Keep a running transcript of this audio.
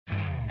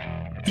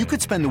You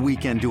could spend the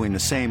weekend doing the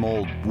same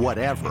old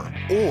whatever,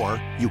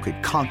 or you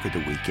could conquer the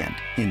weekend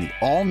in the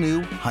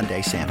all-new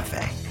Hyundai Santa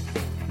Fe.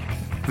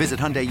 Visit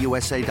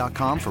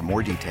HyundaiUSA.com for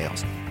more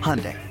details.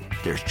 Hyundai,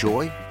 there's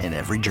joy in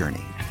every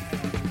journey.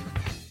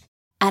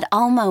 At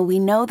Alma, we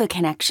know the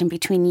connection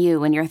between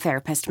you and your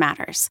therapist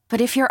matters.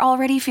 But if you're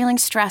already feeling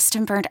stressed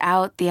and burnt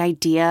out, the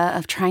idea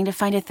of trying to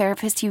find a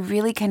therapist you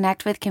really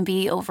connect with can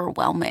be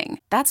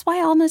overwhelming. That's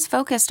why Alma's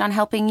focused on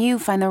helping you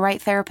find the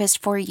right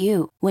therapist for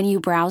you. When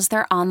you browse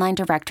their online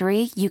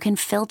directory, you can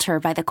filter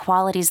by the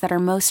qualities that are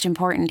most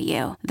important to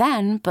you.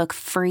 Then book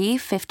free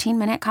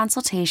 15-minute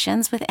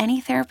consultations with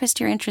any therapist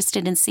you're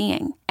interested in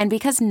seeing. And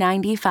because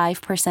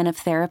 95% of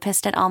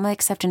therapists at Alma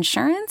accept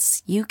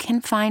insurance, you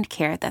can find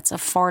care that's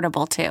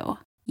affordable too.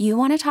 You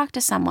want to talk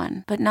to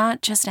someone, but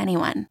not just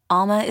anyone.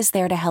 Alma is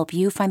there to help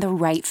you find the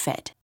right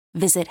fit.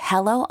 Visit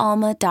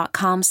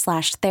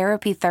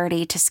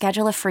helloalma.com/therapy30 to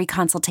schedule a free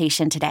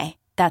consultation today.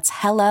 That's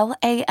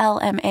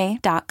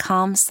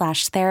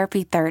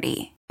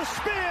helloalma.com/therapy30.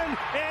 Spin,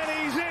 and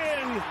he's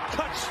in.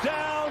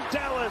 Touchdown,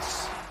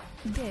 Dallas.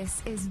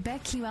 This is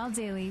BetQL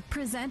Daily,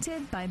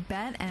 presented by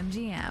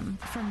BetMGM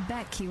from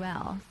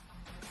BetQL.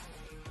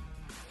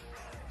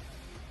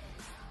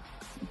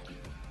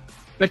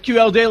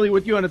 BetQL Daily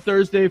with you on a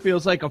Thursday.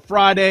 Feels like a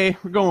Friday.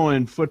 We're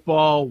going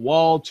football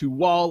wall to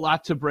wall.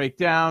 Lot to break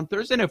down.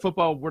 Thursday Night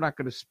Football, we're not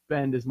going to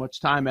spend as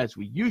much time as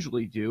we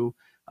usually do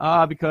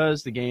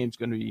because the game's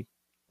going to be,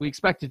 we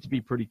expect it to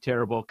be pretty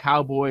terrible.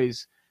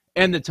 Cowboys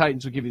and the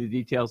Titans will give you the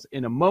details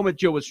in a moment.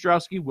 Joe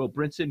Ostrowski, Will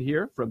Brinson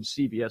here from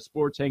CBS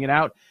Sports hanging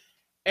out.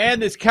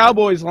 And this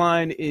Cowboys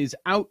line is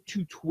out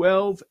to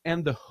 12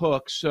 and the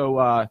hook. So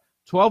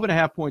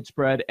 12.5 point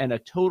spread and a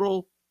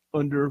total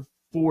under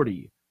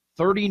 40.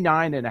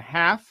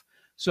 39.5.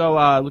 So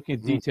looking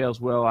at the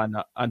details, Will, on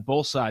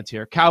both sides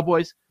here.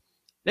 Cowboys,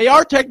 they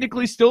are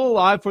technically still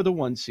alive for the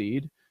 1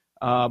 seed.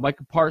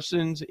 Micah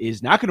Parsons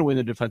is not going to win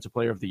the Defensive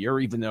Player of the Year,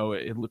 even though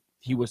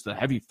he was the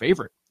heavy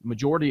favorite the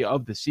majority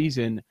of the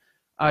season.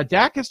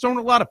 Dak has thrown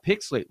a lot of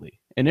picks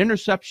lately, an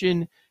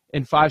interception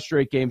in 5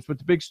 straight games. But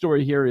the big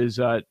story here is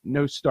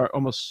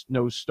almost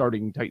no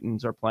starting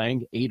Titans are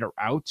playing. 8 are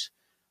out.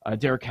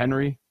 Derrick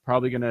Henry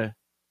probably going to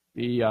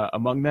be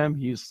among them.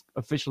 He's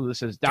officially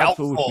listed as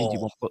doubtful, which means he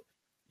won't play.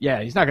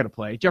 Yeah, he's not going to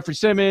play. Jeffrey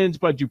Simmons,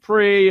 Bud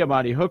Dupree,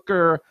 Amani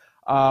Hooker,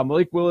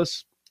 Malik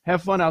Willis.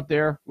 Have fun out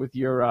there with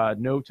your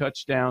no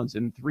touchdowns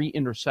and 3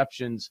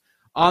 interceptions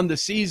on the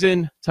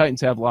season.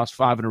 Titans have lost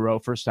 5 in a row.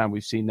 First time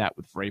we've seen that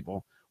with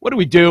Vrabel. What do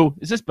we do?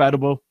 Is this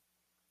bettable?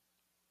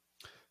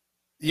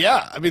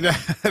 Yeah, I mean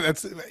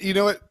that's you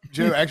know what,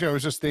 Joe. Actually, I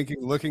was just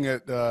looking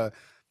at the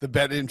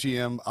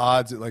BetMGM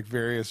odds at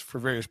various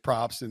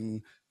props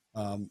and.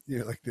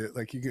 You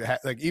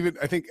could even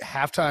I think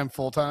halftime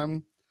full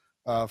time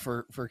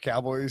for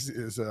Cowboys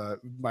is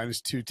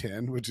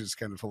 -210, which is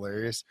kind of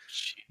hilarious.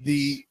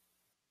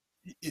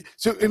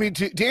 So I mean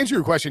to answer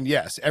your question,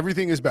 yes,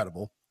 everything is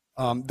bettable.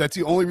 That's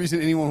the only reason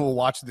anyone will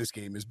watch this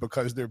game is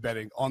because they're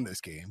betting on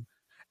this game,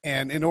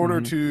 and in order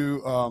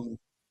to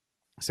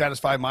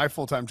satisfy my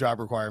full time job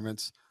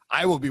requirements,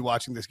 I will be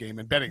watching this game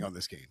and betting on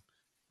this game.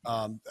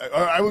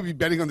 I will be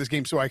betting on this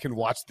game so I can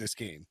watch this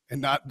game and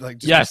not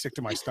just be sick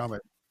to my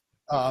stomach.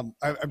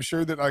 I'm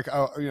sure that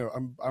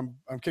I'm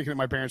kicking at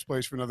my parents'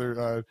 place for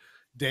another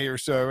day or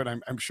so,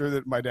 and I'm sure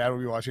that my dad will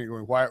be watching it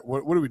going, "Why?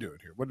 What are we doing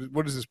here?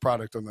 What is this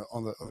product on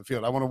the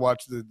field? I want to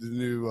watch the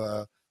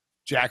new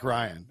Jack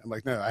Ryan." I'm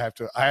like, no, I have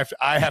to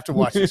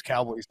watch this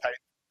Cowboys type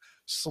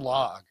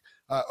slog.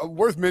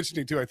 Worth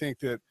mentioning too, I think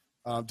that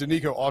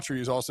Danico Autry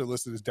is also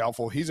listed as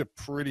doubtful. He's a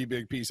pretty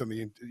big piece on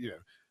the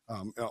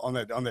on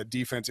that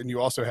defense, and you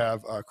also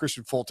have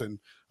Christian Fulton,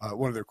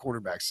 one of their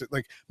quarterbacks.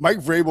 Like Mike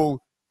Vrabel.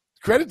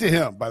 Credit to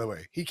him, by the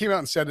way. He came out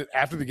and said it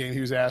after the game. He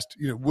was asked,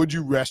 would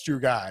you rest your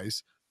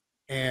guys?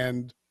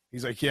 And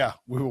he's like, yeah,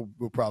 we'll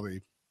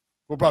probably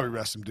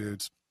rest some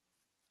dudes.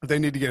 If they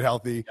need to get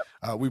healthy,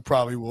 we'll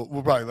probably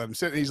let them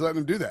sit. And he's letting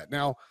them do that.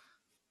 Now,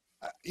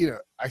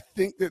 I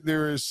think that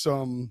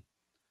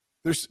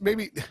I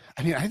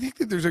think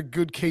that there's a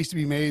good case to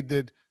be made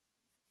that,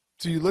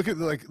 so you look at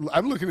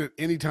I'm looking at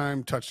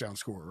anytime touchdown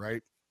score,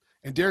 right?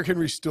 And Derrick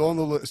Henry's still on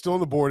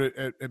the board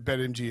at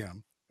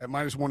BetMGM. At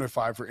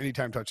 -105 for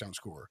anytime touchdown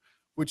score,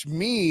 which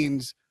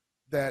means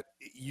that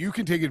you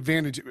can take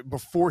advantage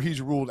before he's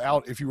ruled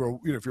out. If you're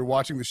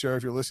watching the show,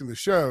 if you're listening to the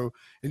show,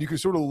 and you can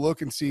sort of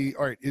look and see,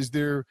 all right, is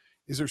there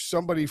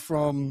somebody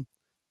from?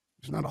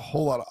 There's not a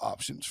whole lot of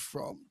options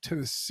from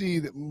Tennessee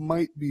that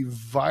might be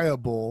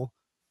viable,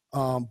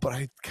 but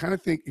I kind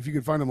of think if you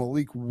could find a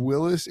Malik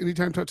Willis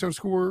anytime touchdown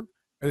score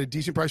at a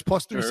decent price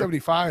plus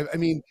 375, I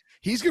mean,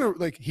 he's gonna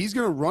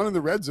run in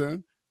the red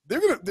zone.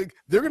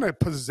 They're gonna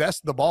possess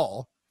the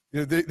ball.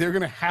 They're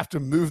going to have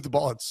to move the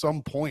ball at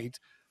some point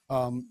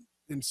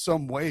in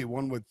some way,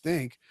 one would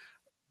think.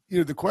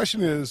 The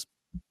question is,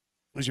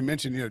 as you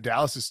mentioned,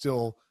 Dallas is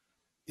still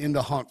in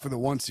the hunt for the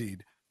 1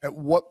 seed. At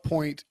what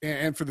point,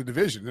 and for the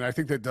division, and I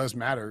think that does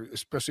matter,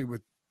 especially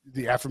with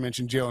the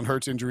aforementioned Jalen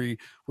Hurts injury,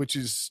 which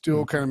is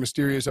still kind of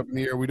mysterious up in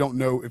the air. We don't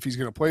know if he's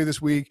going to play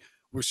this week.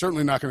 we're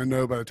certainly not going to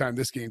know by the time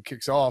this game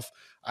kicks off.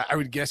 I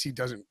would guess he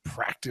doesn't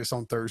practice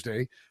on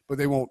Thursday, but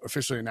they won't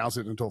officially announce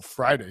it until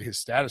Friday, his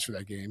status for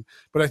that game.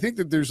 But I think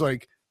that there's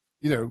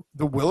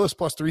the Willis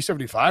plus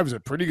 375 is a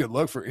pretty good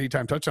look for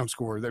anytime touchdown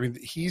scorer. I mean,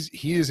 he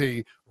is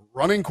a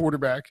running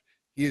quarterback.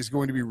 He is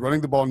going to be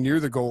running the ball near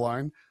the goal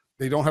line.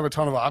 They don't have a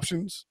ton of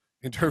options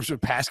in terms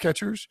of pass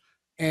catchers.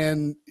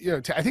 And,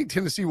 I think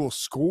Tennessee will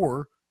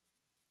score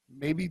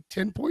maybe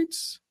 10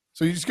 points.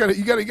 So you just got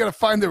to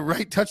find the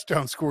right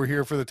touchdown score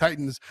here for the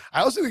Titans.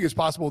 I also think it's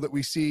possible that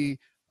we see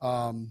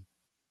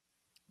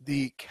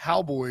the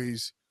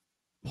Cowboys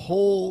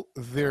pull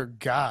their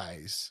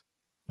guys,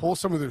 pull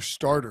some of their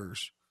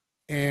starters,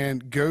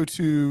 and go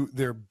to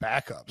their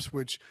backups,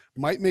 which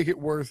might make it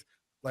worth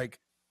like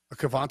a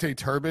Kevontae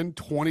Turbin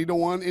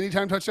 20-1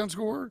 anytime touchdown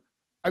scorer.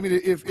 I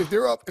mean, if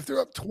they're up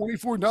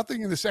 24-0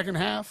 in the second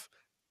half,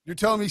 you're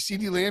telling me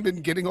CeeDee Lamb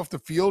been getting off the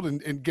field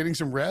and getting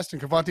some rest,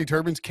 and Kevontae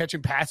Turbin's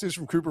catching passes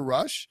from Cooper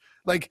Rush?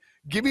 Like,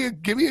 give me a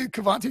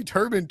Kevontae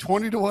Turbin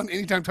 20-1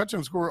 anytime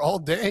touchdown scorer all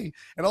day,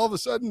 and all of a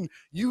sudden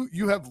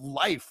you have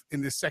life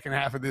in this second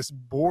half of this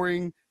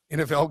boring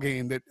NFL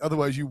game that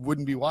otherwise you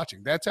wouldn't be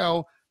watching. That's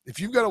how, if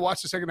you've got to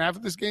watch the second half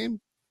of this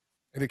game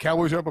and the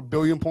Cowboys are up 1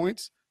 billion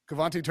points,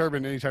 Kevontae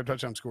Turbin anytime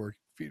touchdown scorer,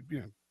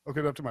 hook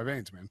it up to my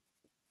veins, man.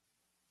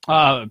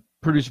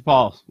 Producer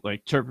Paul,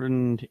 like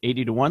Turpin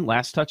 80-1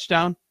 last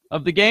touchdown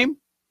of the game.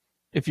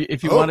 If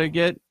you want to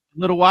get a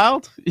little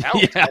wild, now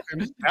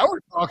we're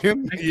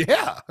talking.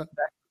 Yeah.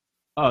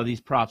 Oh, these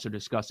props are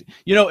disgusting.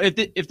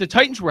 If the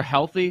Titans were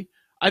healthy,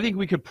 I think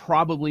we could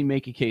probably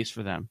make a case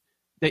for them.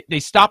 They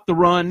stopped the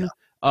run.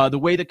 The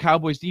way the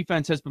Cowboys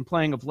defense has been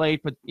playing of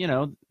late, but they're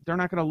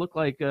not going to look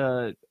like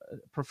a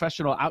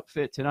professional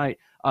outfit tonight.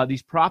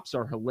 These props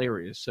are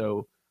hilarious.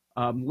 So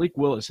Malik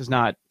Willis has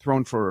not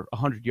thrown for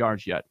 100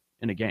 yards yet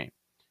in a game.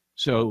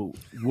 So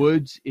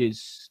Woods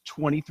is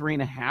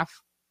 23.5.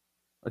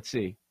 Let's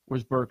see.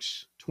 Where's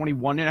Burks?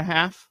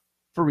 21.5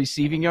 for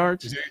receiving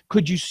yards.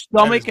 Could you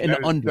stomach an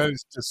under? That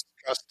is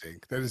disgusting.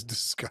 That is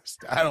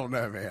disgusting. I don't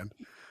know, man.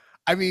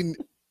 I mean,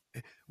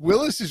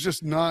 Willis is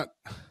just not.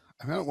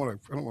 I don't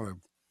want to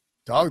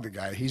dog the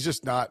guy. He's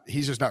just not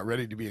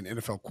ready to be an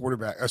NFL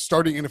quarterback, a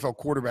starting NFL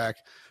quarterback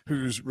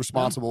who's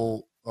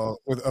responsible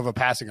of a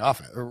passing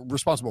offense, or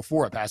responsible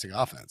for a passing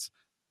offense.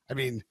 I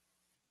mean,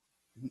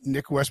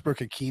 Nick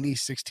Westbrook-Ikini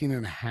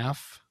 16.5,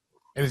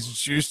 and it's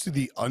juiced to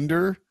the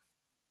under.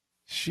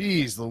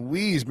 Jeez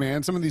Louise,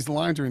 man. Some of these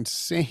lines are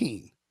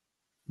insane.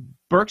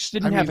 Burks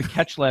didn't have a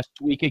catch last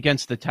week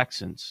against the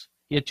Texans.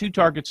 He had 2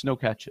 targets, no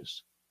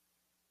catches.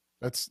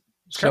 It's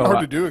kind of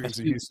hard to do against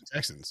the Houston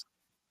Texans.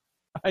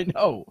 I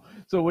know.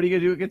 So what are you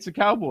going to do against the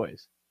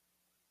Cowboys?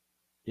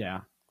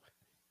 Yeah.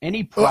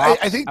 Any props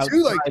I think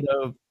too,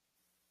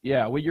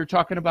 what you're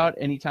talking about,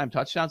 anytime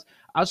touchdowns.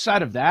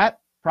 Outside of that,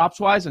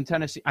 props-wise on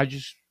Tennessee, I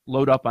just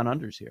load up on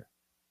unders here.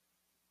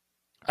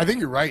 I think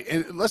you're right.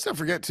 And let's not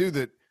forget, too,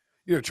 that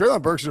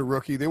Treylon Burks is a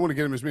rookie. They want to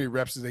get him as many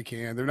reps as they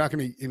can. They're not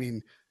going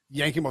to,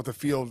 yank him off the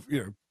field,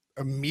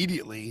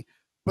 immediately.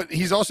 But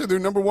he's also their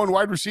number 1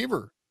 wide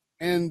receiver,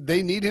 and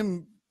they need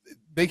him.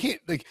 They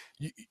can't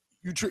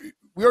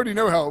we already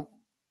know how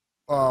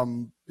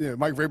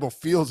Mike Vrabel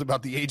feels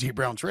about the A.J.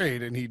 Brown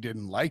trade, and he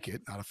didn't like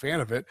it, not a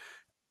fan of it.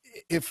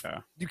 If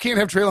you can't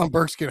have Treylon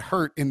Burks get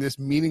hurt in this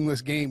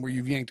meaningless game where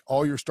you've yanked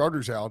all your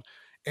starters out,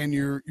 and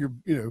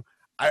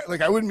I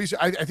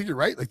think you're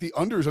right. Like, the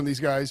unders on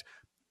these guys,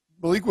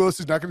 Malik Willis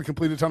is not going to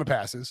complete a ton of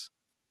passes.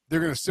 They're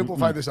going to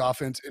simplify this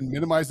offense and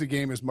minimize the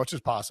game as much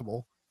as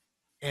possible.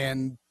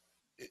 And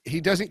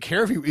he doesn't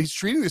care if he's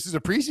treating this as a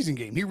preseason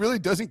game. He really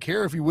doesn't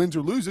care if he wins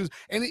or loses,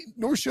 and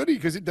nor should he,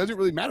 because it doesn't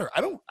really matter.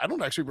 I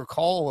don't actually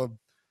recall a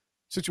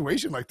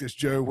situation like this,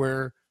 Joe,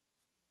 where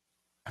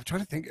I'm trying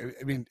to think.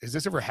 I mean, has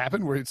this ever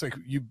happened where it's like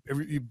you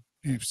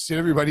sit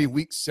everybody in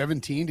week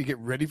 17 to get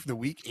ready for the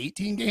week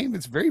 18 game?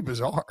 It's very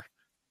bizarre.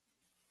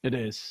 It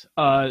is.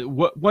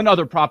 One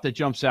other prop that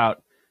jumps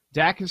out: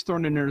 Dak has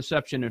thrown an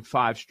interception in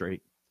 5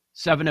 straight,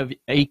 7 of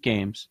 8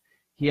 games.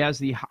 He has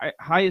the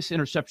highest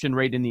interception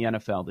rate in the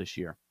NFL this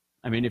year.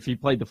 I mean, if he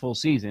played the full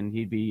season,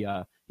 he'd be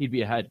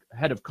ahead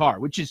of Carr,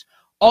 which is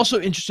also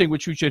interesting,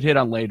 which we should hit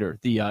on later,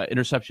 the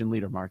interception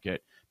leader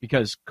market,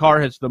 because Carr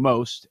has the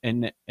most,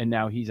 and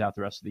now he's out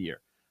the rest of the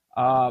year.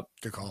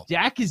 Good call.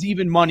 Dak is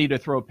even money to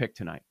throw a pick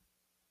tonight.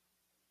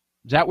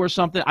 Is that worth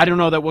something? I don't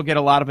know that we'll get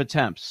a lot of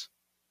attempts,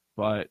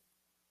 but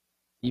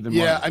even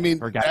money. I mean,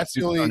 that's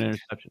the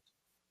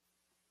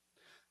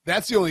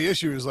only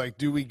issue is, like,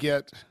 do we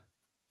get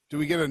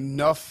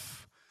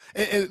enough?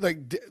 And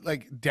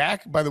like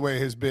Dak, by the way,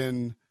 has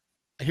been,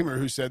 I can't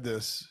remember who said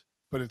this,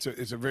 but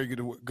it's a very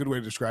good way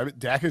to describe it.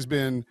 Dak has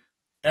been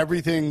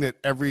everything that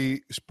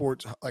every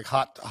sports, like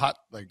hot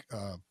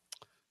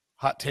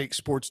take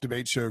sports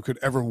debate show could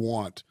ever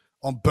want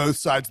on both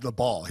sides of the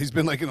ball. He's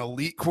been like an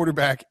elite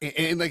quarterback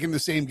and like in the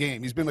same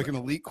game. He's been like an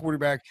elite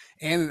quarterback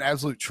and an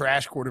absolute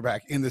trash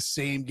quarterback in the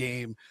same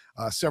game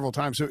several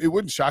times. So it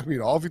wouldn't shock me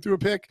at all if he threw a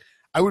pick.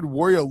 I would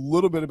worry a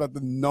little bit about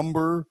the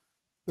number.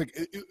 Like,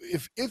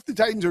 if the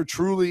Titans are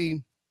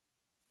truly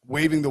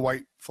waving the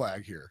white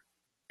flag here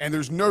And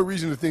there's no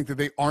reason to think that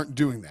they aren't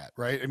doing that,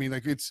 right? I mean,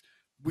 like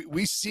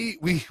we see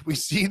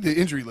the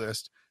injury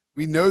list.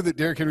 We know that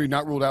Derrick Henry,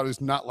 not ruled out,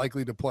 is not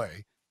likely to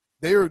play.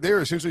 They're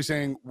essentially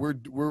saying we're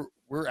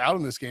out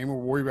in this game. We're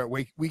worried about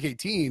week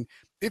 18.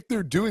 If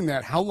they're doing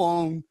that, how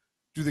long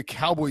do the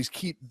Cowboys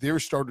keep their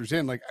starters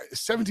in? Like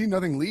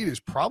 17-0 lead is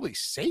probably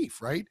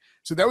safe, right?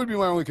 So that would be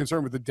my only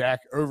concern with the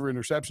Dak over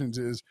interceptions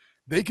is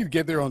they could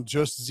get there on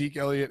just Zeke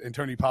Elliott and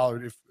Tony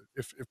Pollard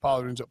if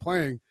Pollard ends up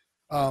playing.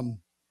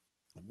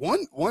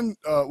 One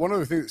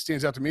other thing that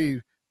stands out to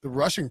me, the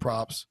rushing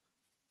props,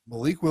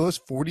 Malik Willis,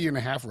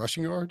 40.5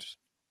 rushing yards.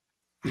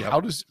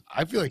 Yep.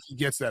 I feel like he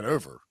gets that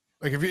over.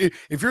 Like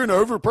if you're an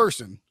over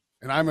person,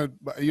 and I'm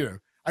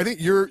I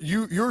think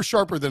you're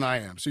sharper than I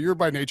am. So you're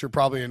by nature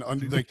probably an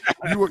under. Like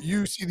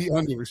you see the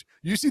unders.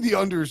 You see the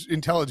unders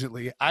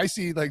intelligently. I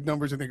see like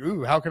numbers and think,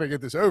 ooh, how can I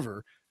get this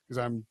over?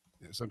 Because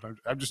sometimes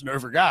I'm just an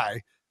over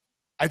guy.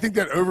 I think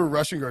that over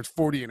rushing yards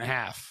 40.5.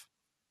 I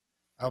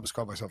almost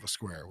call myself a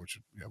square, which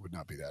would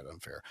not be that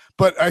unfair.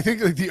 But I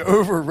think like the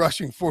over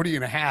rushing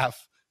 40.5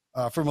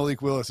 for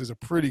Malik Willis is a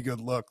pretty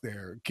good look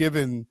there,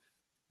 given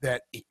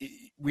that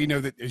we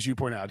know that, as you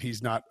point out,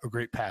 he's not a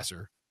great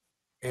passer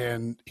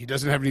and he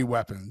doesn't have any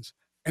weapons,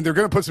 and they're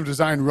going to put some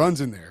design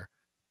runs in there.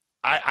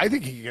 I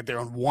think he could get there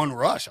on one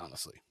rush,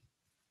 honestly.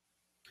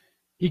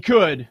 He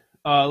could.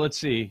 Let's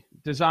see.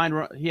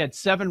 He had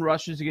 7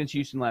 rushes against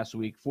Houston last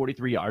week,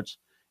 43 yards,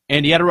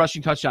 and he had a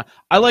rushing touchdown.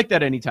 I like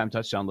that anytime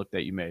touchdown look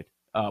that you made,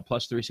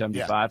 plus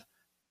 375.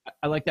 Yeah.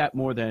 I like that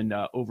more than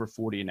over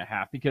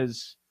 40.5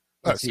 because,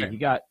 let's see, he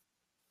got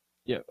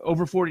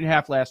over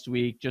 40.5 last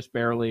week, just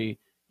barely.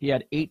 He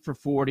had 8 for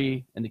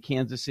 40 in the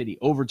Kansas City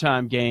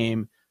overtime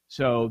game,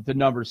 so the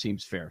number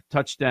seems fair.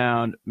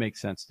 Touchdown makes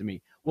sense to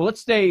me. Well,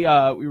 let's stay.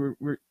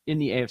 We're in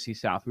the AFC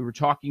South. We were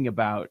talking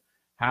about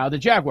how the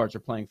Jaguars are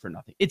playing for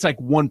nothing. It's like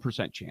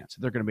 1% chance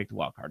they're going to make the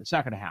wild card. It's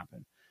not going to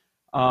happen.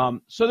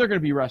 So they're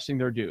going to be resting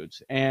their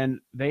dudes, and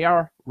they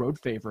are road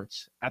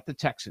favorites at the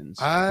Texans.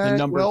 The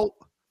number 4.5.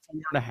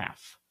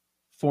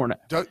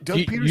 4.5.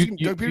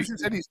 Doug Peterson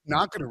said he's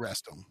not going to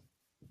rest them.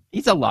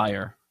 He's a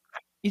liar.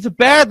 He's a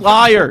bad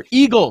liar.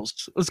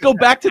 Eagles. Let's go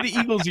back to the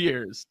Eagles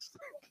years.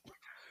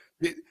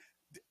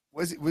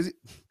 Was it?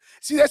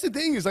 See, that's the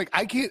thing is like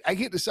I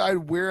can't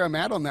decide where I'm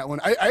at on that one.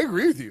 I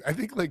agree with you. I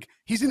think like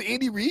he's an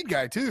Andy Reid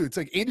guy too. It's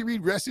like Andy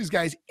Reid rests his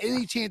guys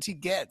any chance he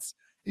gets.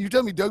 And you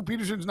tell me Doug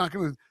Peterson's not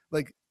going to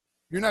like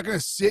you're not going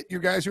to sit your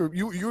guys who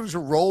you're just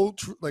roll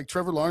like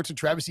Trevor Lawrence and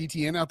Travis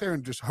Etienne out there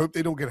and just hope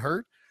they don't get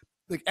hurt.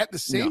 Like at the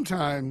same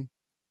time,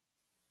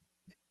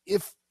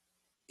 if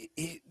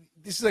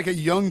this is like a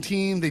young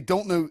team. They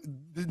don't know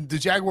the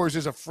Jaguars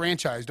as a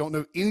franchise don't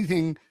know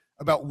anything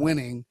about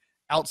winning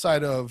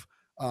outside of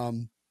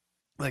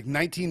like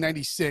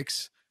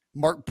 1996,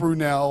 Mark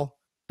Brunell,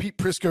 Pete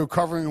Prisco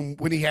covering him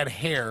when he had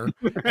hair,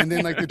 and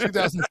then like the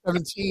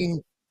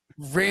 2017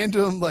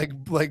 random like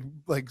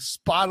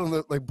spot on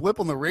the like blip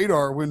on the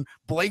radar when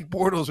Blake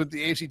Bortles went to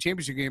the AFC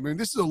Championship game. I mean,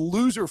 this is a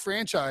loser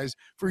franchise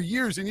for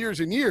years and years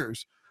and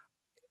years,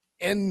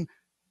 and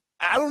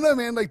I don't know,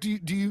 man. Like, do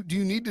you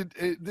need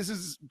to? This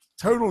is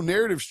total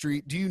narrative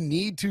street. Do you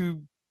need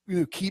to,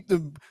 keep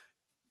the?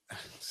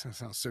 That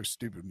sounds so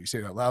stupid when you say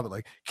it out loud, but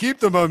like, keep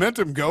the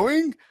momentum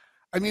going.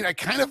 I mean, I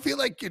kind of feel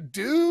like you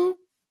do,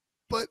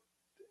 but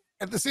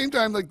at the same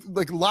time,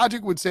 like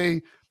logic would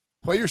say,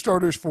 play your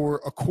starters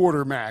for a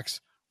quarter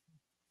max,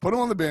 put them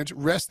on the bench,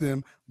 rest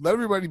them, let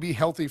everybody be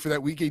healthy for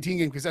that Week 18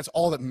 game because that's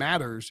all that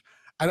matters.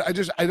 I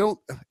don't.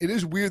 It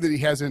is weird that he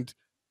hasn't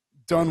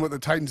done what the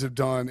Titans have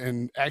done,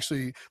 and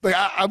actually, like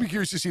I'll be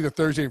curious to see the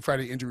Thursday and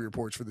Friday injury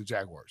reports for the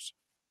Jaguars.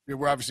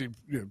 We're obviously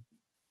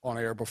on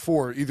air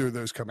before either of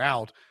those come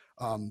out.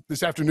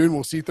 This afternoon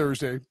we'll see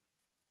Thursday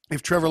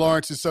if Trevor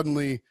Lawrence is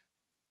suddenly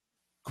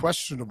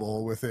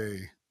questionable with a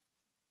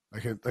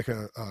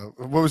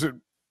what was it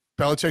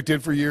Belichick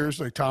did for years?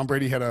 Like Tom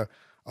Brady had a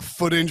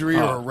foot injury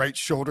or a right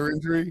shoulder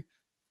injury.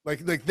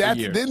 Like that,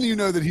 then you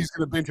know that he's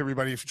going to bench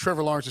everybody if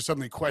Trevor Lawrence is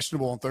suddenly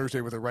questionable on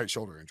Thursday with a right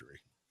shoulder injury.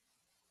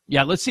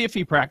 Yeah, let's see if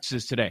he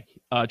practices today.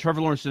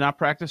 Trevor Lawrence did not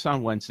practice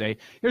on Wednesday.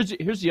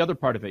 Here's the other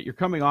part of it. You're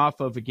coming off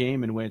of a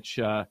game in which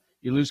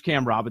you lose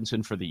Cam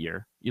Robinson for the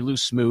year. You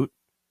lose Smoot.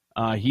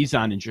 He's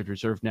on injured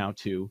reserve now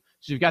too.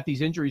 So you've got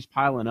these injuries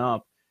piling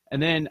up.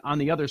 And then on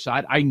the other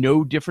side, I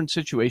know different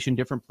situation,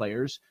 different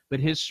players, but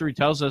history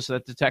tells us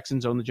that the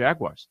Texans own the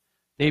Jaguars.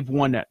 They've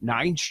won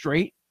 9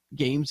 straight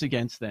games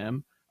against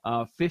them,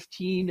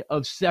 15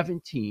 of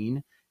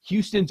 17.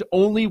 Houston's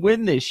only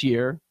win this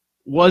year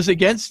was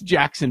against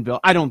Jacksonville.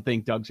 I don't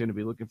think Doug's going to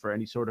be looking for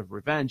any sort of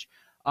revenge.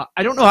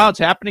 I don't know how it's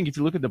happening. If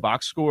you look at the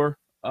box score,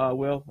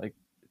 Will, like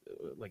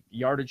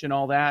yardage and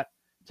all that,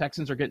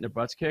 Texans are getting their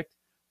butts kicked,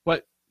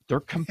 but they're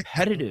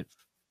competitive.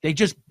 They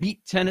just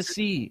beat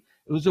Tennessee.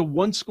 It was a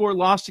 1-score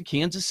loss to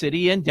Kansas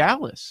City and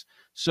Dallas.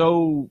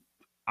 So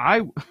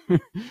I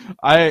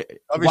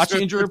watch the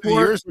injury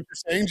report. What you're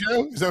saying,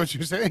 Joe? Is that what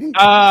you're saying?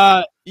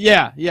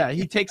 Yeah.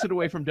 He takes it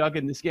away from Doug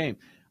in this game.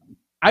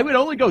 I would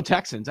only go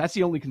Texans. That's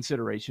the only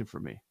consideration for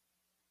me.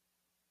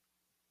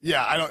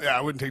 Yeah,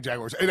 I wouldn't take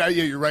Jaguars. And, yeah,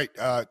 you're right.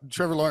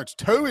 Trevor Lawrence,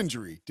 toe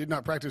injury, did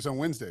not practice on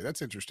Wednesday.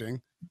 That's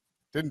interesting.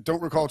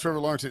 Don't recall Trevor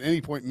Lawrence at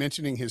any point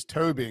mentioning his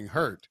toe being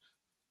hurt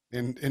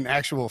in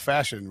actual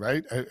fashion,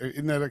 right?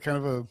 Isn't that a kind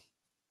of a?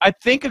 I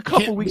think a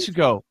couple weeks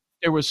ago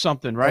there was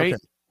something, right?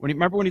 Okay.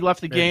 Remember when he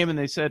left the game and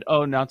they said,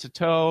 "Oh, now it's a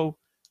toe,"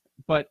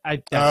 but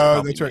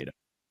that's right.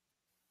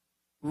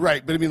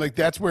 Right, but I mean, like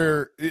that's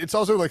where it's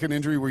also like an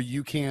injury where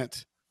you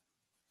can't,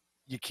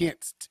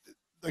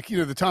 like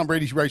the Tom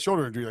Brady's right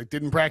shoulder injury, like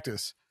didn't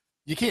practice.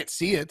 You can't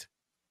see it.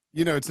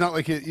 It's not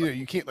like it.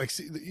 You can't like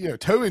see.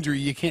 Toe injury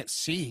you can't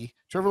see.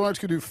 Trevor Lawrence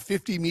could do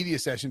 50 media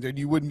sessions and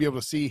you wouldn't be able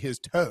to see his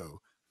toe,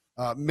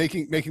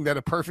 making that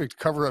a perfect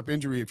cover-up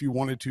injury if you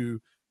wanted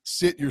to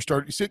sit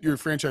your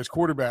franchise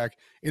quarterback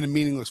in a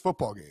meaningless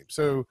football game.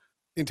 So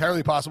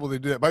entirely possible they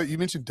do that. But you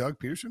mentioned Doug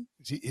Peterson.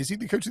 Is he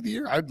the coach of the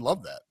year? I'd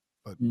love that.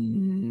 But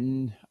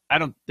I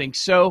don't think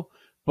so.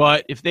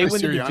 But if they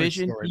win the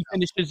division, he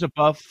finishes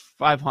above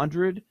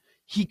 500,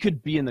 he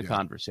could be in the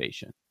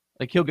conversation.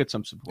 Like he'll get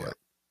some support. Yeah.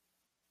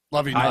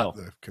 Lovey not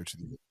the coach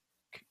of the year.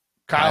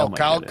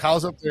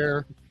 Kyle's up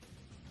there.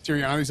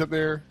 Sirianni's up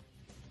there.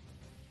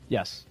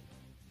 Yes.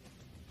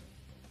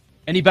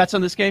 Any bets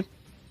on this game?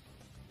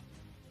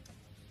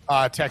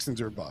 Texans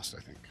are bust,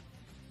 I think.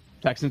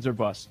 Texans are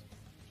bust.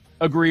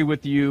 Agree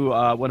with you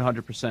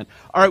 100%.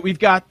 All right, we've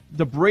got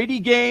the Brady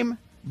game,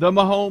 the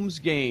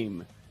Mahomes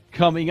game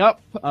coming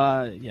up.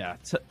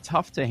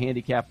 Tough to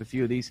handicap a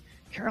few of these.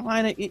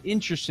 Carolina,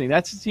 interesting.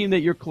 That's the team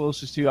that you're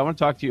closest to. I want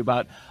to talk to you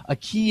about a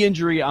key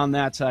injury on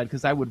that side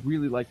because I would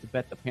really like to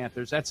bet the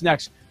Panthers. That's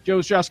next. Joe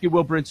Ostrowski,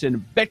 Will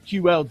Brinson,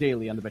 BetQL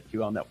Daily on the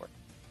BetQL Network.